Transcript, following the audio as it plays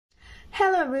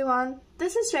Hello everyone,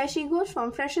 this is Rashi Ghosh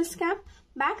from Freshers Camp,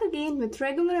 back again with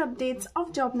regular updates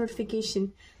of job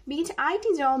notification, be it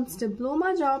IT jobs,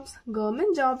 diploma jobs,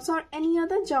 government jobs or any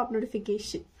other job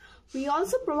notification. We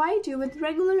also provide you with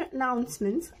regular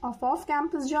announcements of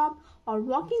off-campus job or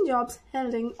walk-in jobs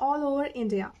held all over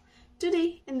India.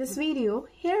 Today in this video,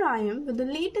 here I am with the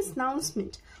latest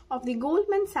announcement of the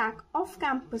Goldman Sachs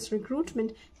Off-Campus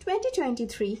Recruitment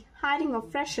 2023 hiring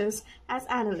of freshers as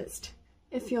analyst.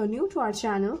 If you're new to our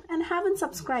channel and haven't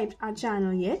subscribed our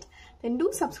channel yet, then do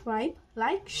subscribe,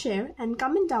 like, share and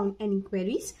comment down any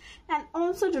queries, and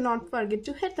also do not forget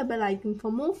to hit the bell icon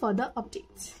for more further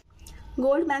updates.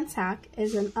 Goldman Sachs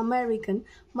is an American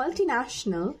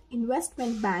multinational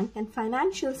investment bank and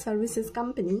financial services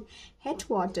company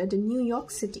headquartered in New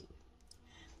York City.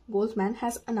 Goldman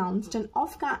has announced an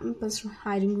off-campus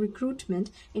hiring recruitment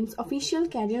in its official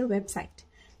career website.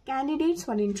 Candidates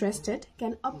who are interested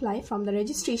can apply from the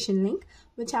registration link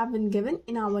which have been given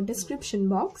in our description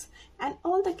box, and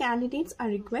all the candidates are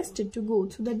requested to go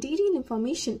through the detailed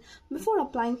information before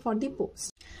applying for the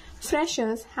post.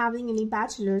 Freshers having any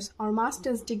bachelor's or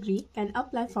master's degree can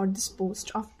apply for this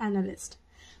post of analyst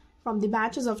from the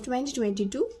batches of 2022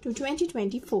 to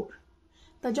 2024.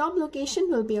 The job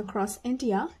location will be across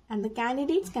India and the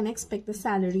candidates can expect the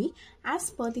salary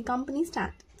as per the company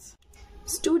standards.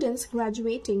 Students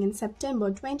graduating in September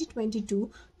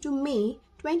 2022 to May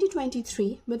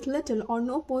 2023 with little or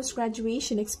no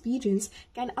post-graduation experience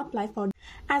can apply for.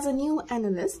 As a new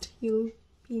analyst, you'll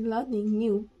be learning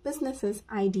new businesses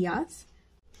ideas,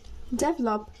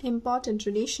 develop important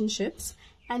relationships,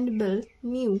 and build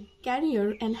new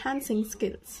career-enhancing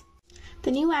skills.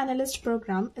 The new analyst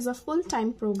program is a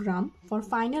full-time program for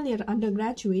final year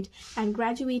undergraduate and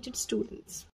graduated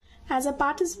students. As a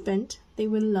participant, they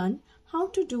will learn how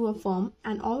to do a firm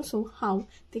and also how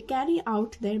they carry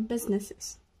out their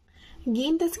businesses.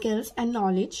 Gain the skills and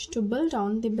knowledge to build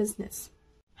on the business.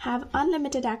 Have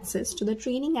unlimited access to the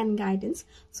training and guidance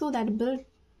so that build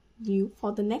you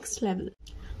for the next level.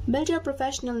 Build your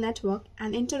professional network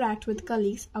and interact with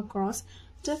colleagues across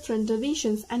different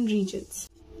divisions and regions.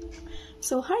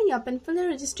 So hurry up and fill the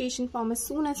registration form as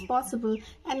soon as possible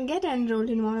and get enrolled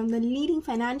in one of the leading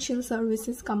financial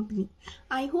services company.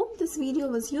 I hope this video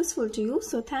was useful to you,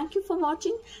 so thank you for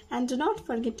watching and do not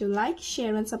forget to like,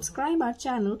 share and subscribe our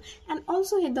channel and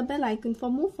also hit the bell icon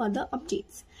for more further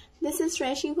updates. This is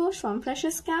Rashi Ghosh from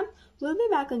Freshers Camp. We'll be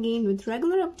back again with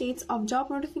regular updates of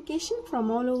job notification from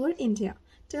all over India.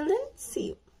 Till then, see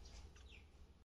you.